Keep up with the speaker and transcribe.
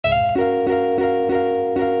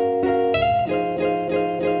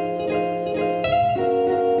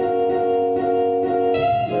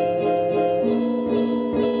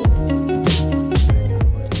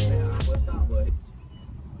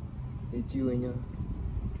Melina.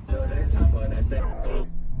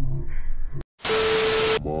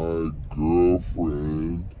 My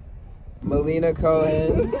girlfriend. Melina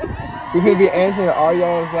Cohen. We're gonna be answering all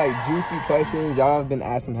y'all's like juicy questions. Y'all have been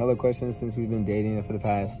asking hella questions since we've been dating for the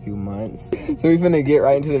past few months. So we're gonna get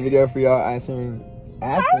right into the video for y'all answering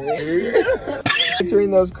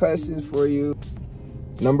those questions for you.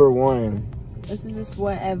 Number 1. This is just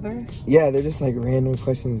whatever. Yeah, they're just like random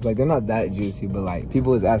questions. Like they're not that juicy, but like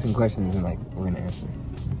people is asking questions and like we're gonna answer.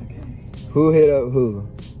 Okay. Who hit up who?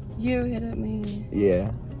 You hit up me.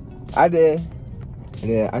 Yeah, I did.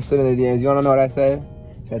 Yeah, I slid in the DMs. You wanna know what I said?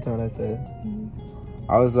 Should I tell what I said?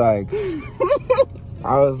 I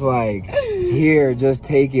was like, here, just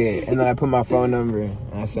take it. And then I put my phone number and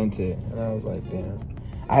I sent it. And I was like, damn.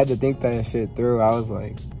 I had to think that shit through. I was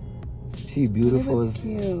like, she beautiful. It was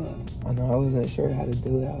cute. I know, I wasn't sure how to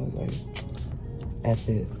do it. I was like, F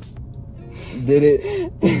it. Did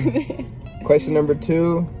it. Question number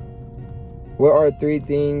 2. What are 3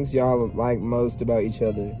 things y'all like most about each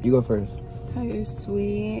other? You go first. How you're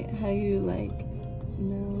sweet, how you like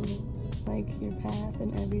know like your path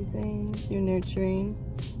and everything. You're nurturing.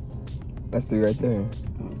 That's 3 right there.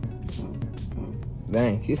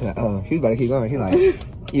 Dang, she said, oh, she's about to keep going. She's like,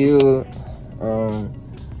 you're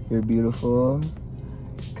beautiful,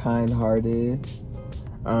 kind-hearted,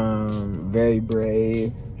 very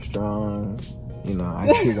brave, strong. You know, I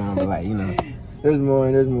can keep going, but like, you know, there's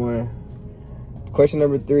more. Question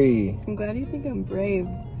number 3. I'm glad you think I'm brave.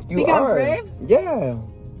 You think are. I'm brave? Yeah.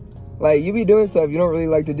 Like, you be doing stuff you don't really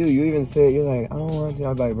like to do. You even say it, you're like, I don't want to.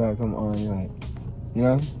 I'm like, bro, come on. You're like, you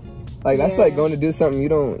know? Like, that's like going to do something you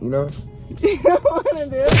don't, you know? You don't want to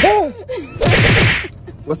do?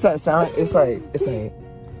 What's that sound? It's like,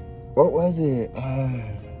 what was it?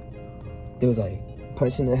 It was like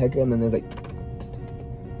punching the heck up and then there's like,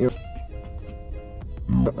 you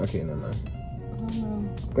know? Okay, never mind. Oh, no.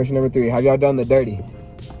 Question number 3. Have y'all done the dirty?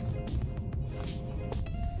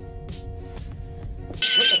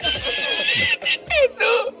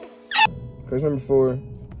 Question number 4.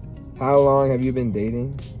 How long have you been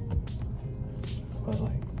dating? What,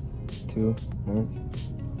 like 2 months?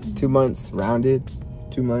 2 months rounded?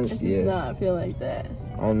 2 months, It yeah. does not feel like that.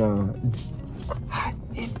 I know. Hot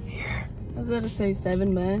in here. I was about to say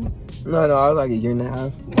 7 months. No, I was like a year and a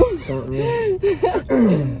half.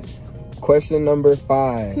 Something. Question number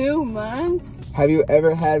 5. 2 months? Have you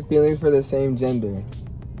ever had feelings for the same gender?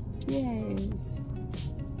 Yes.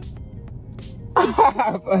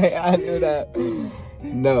 I knew that.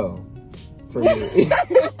 No. For me.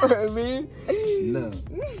 For me? No.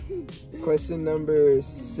 Question number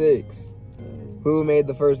 6. Who made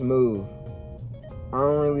the first move? I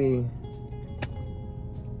don't really...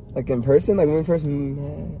 Like in person? Like when we first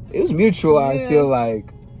met? It was mutual, I feel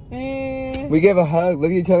like. We gave a hug,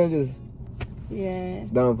 look at each other and just... Yeah.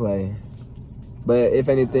 Don't play. But if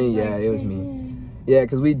anything, yeah, it was me. Yeah,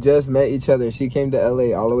 because we just met each other. She came to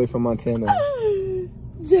LA all the way from Montana.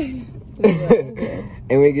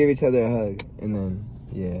 And we gave each other a hug. And then,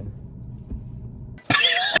 yeah.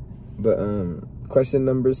 But, question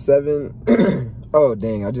number 7. Oh,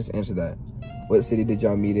 dang, I just answered that. What city did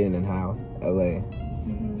y'all meet in and how? LA.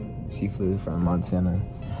 She flew from Montana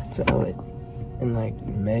to LA in like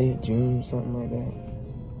May, June, something like that.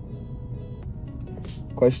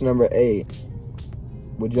 Question number 8.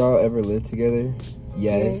 Would y'all ever live together?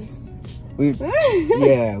 Yes. We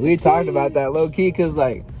talked about that low key because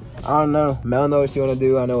like I don't know. Mel knows what she wanna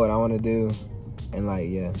do. I know what I wanna do, and like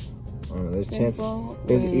I don't know.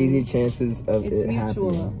 There's easy chances of it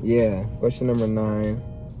happening. Yeah. Question number 9.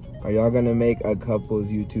 Are y'all gonna make a couple's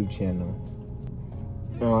YouTube channel?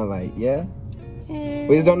 And I'm like, yeah.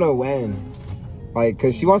 We just don't know when. Like,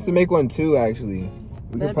 cause she wants to make one too. Actually,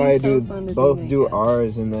 we could probably do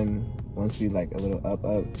ours, and then once we like a little up,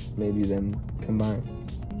 maybe then combine.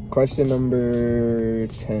 Question number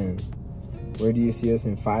 10. Where do you see us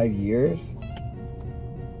in 5 years?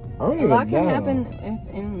 I don't even know. A lot can happen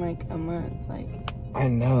in like a month. Like I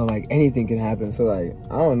know, like anything can happen. So like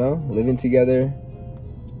I don't know, living together,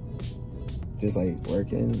 just like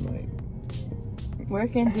working, doing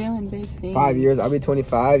big things. 5 years, I'll be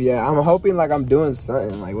 25. Yeah, I'm hoping like I'm doing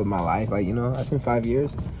something like with my life. Like you know, that's in 5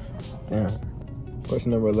 years. Damn.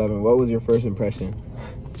 Question number 11. What was your first impression?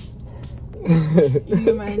 You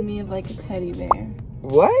remind me of like a teddy bear.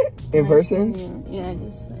 What? In person? Yeah,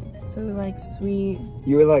 just like so like sweet.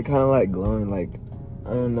 You were like kind of like glowing, like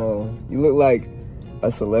I don't know. You look like a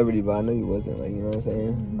celebrity, but I know you wasn't. Like you know what I'm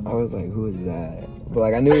saying? I was like, who is that? But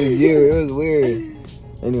like I knew it was you. It was weird.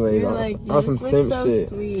 Anyways, like, on some simp so shit.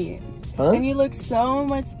 Sweet. Huh? And you look so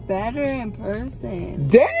much better in person.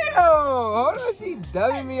 Damn! Hold on, she's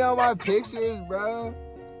dubbing me on my pictures, bro.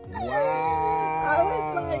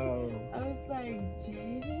 Wow. I was like,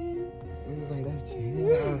 Jaden? It was like, that's Jaden? I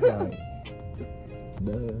was like,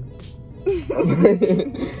 duh.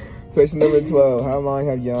 Question number 12. How long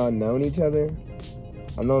have y'all known each other?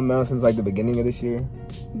 I've known Mel since like the beginning of this year.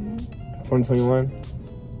 2021.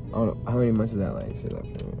 I don't know. How many months is that like?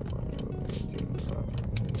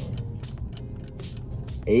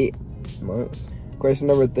 8 months. Question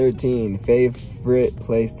number 13. Favorite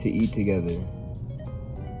place to eat together?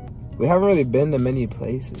 We haven't really been to many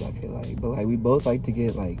places, I feel like. But like we both like to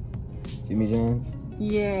get like Jimmy John's.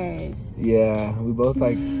 Yes. Yeah, we both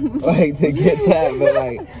like to get that, but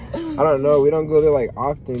like I don't know, we don't go there like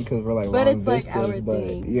often because we're like but long it's distance, like our but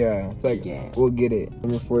thing. yeah, it's like we'll get it.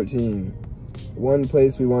 Number 14. One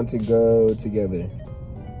place we want to go together.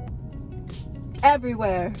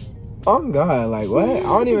 Everywhere. Oh God, like what? I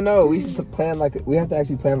don't even know. We should plan like we have to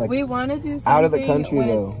actually plan like we want to do something out of the country when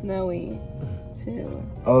though. It's snowy too.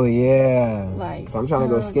 Oh yeah. Like so I'm trying to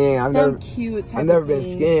go skiing. I've never been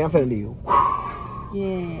skiing. I'm finna do.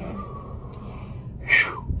 Yeah.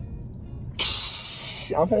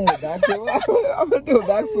 I'm finna hit a backflip. I'm gonna do a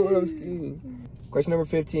backflip when I'm skiing. Question number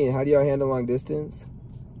 15. How do y'all handle long distance?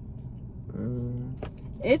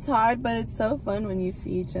 It's hard, but it's so fun when you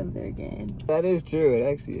see each other again. That is true. It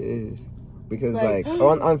actually is. Because like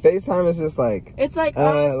on FaceTime, it's just like it's like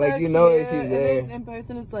oh, like so you know cute. that she's there. And then in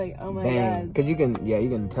person, it's like oh my Bang. God. Because you can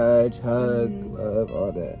touch, hug, love,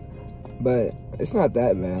 all that. But it's not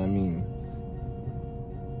that bad. I mean,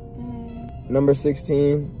 number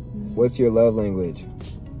 16. What's your love language?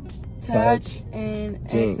 Touch and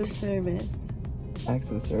acts of service.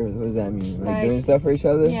 Acts of service. What does that mean? Like doing stuff for each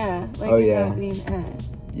other? Yeah. Like being asked.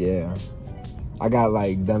 Yeah. I got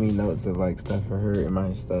like dummy notes of like stuff for her and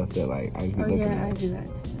my stuff that like I just be looking at. I do that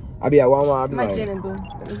too. I be at Walmart. I be my like, Jaden Boom.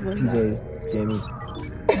 PJ's, Jimmy's.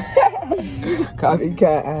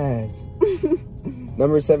 Copycat ass.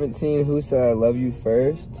 Number 17. Who said I love you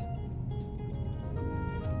first?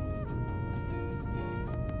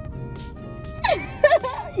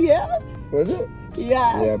 Yeah. Was it?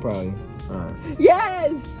 Yeah. Yeah, probably. Alright.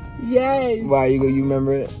 Yes. Yes. Why you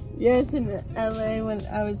remember it? Yes, in LA when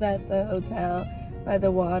I was at the hotel by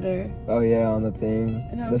the water. Oh yeah, on the thing.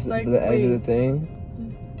 And I was like, the edge of the thing.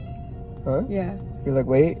 Huh? Yeah. You're like,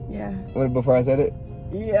 wait. Yeah. When before I said it?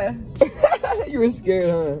 Yeah. You were scared,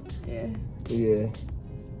 huh? Yeah. Yeah.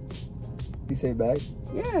 You say back?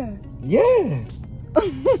 Yeah. Yeah.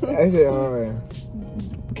 I said, alright.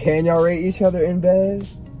 Can y'all rate each other in bed?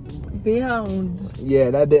 Beyond.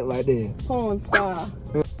 Yeah, that bit like that. Porn star.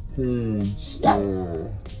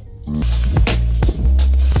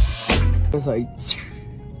 It's like,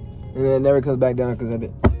 and then it never comes back down because that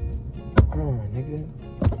bit. Nigga.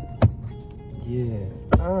 Yeah.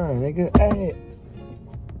 Nigga. Hey.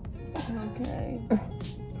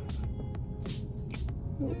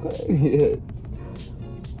 Okay.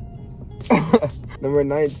 Yes. Number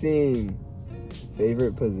 19.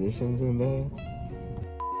 Favorite positions in bed?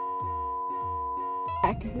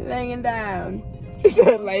 Laying down. She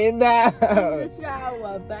said laying down. In the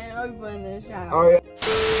shower. Bang over in the shower. Oh yeah.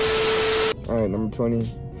 Alright, number 20.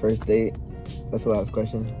 First date. That's the last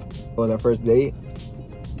question. What was our first date?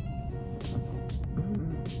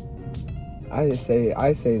 I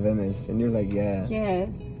say Venice, and you're like, yeah.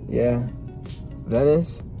 Yes. Yeah.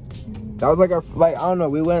 Venice? That was like I don't know,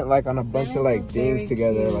 we went like on a bunch of like things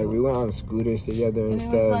together. Cute. Like we went on scooters together and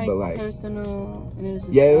stuff, It was, like, but like personal, and it was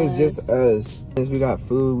just it was just us. We got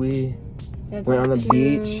food, we went on the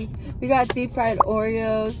beach. We got deep fried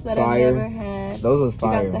Oreos that Fire. I've never had. Those was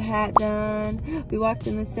fire. We got the hat done. We walked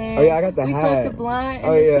in the sand. Oh yeah, I got the hat. We smoked the blunt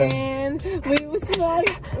in the sand. We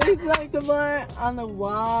smoked the blunt on the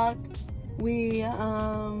walk. We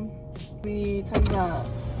talked about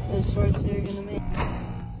the shorts we were gonna make.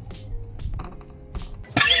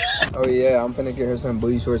 Oh yeah, I'm finna get her some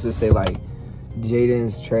booty shorts that say like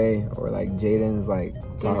Jaden's tray or like Jaden's like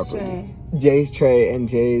Jay's tray and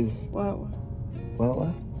Jay's what?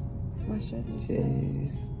 What shirt?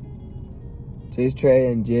 Jay's tray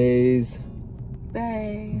and Jay's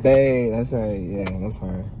Bae. That's right. Yeah, that's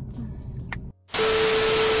her.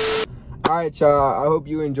 Alright y'all, I hope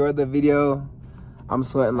you enjoyed the video. I'm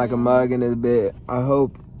sweating like a mug in this bit. I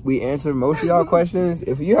hope we answered most of y'all questions.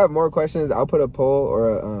 If you have more questions, I'll put a poll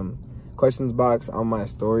or a questions box on my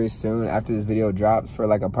story soon after this video drops for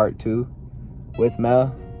like a part 2 with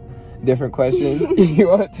Mel. Different questions. You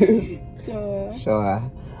want to? Sure.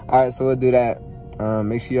 Alright, so we'll do that.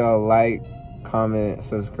 Make sure y'all like, comment,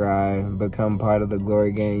 subscribe, become part of the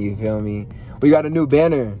Glory Gang. You feel me? We got a new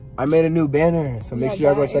banner. I made a new banner, so make sure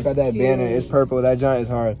y'all go check out that banner. It's purple. That joint is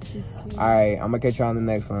hard. All right, I'm gonna catch y'all on the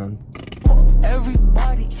next one.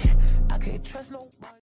 Everybody, I can't trust nobody.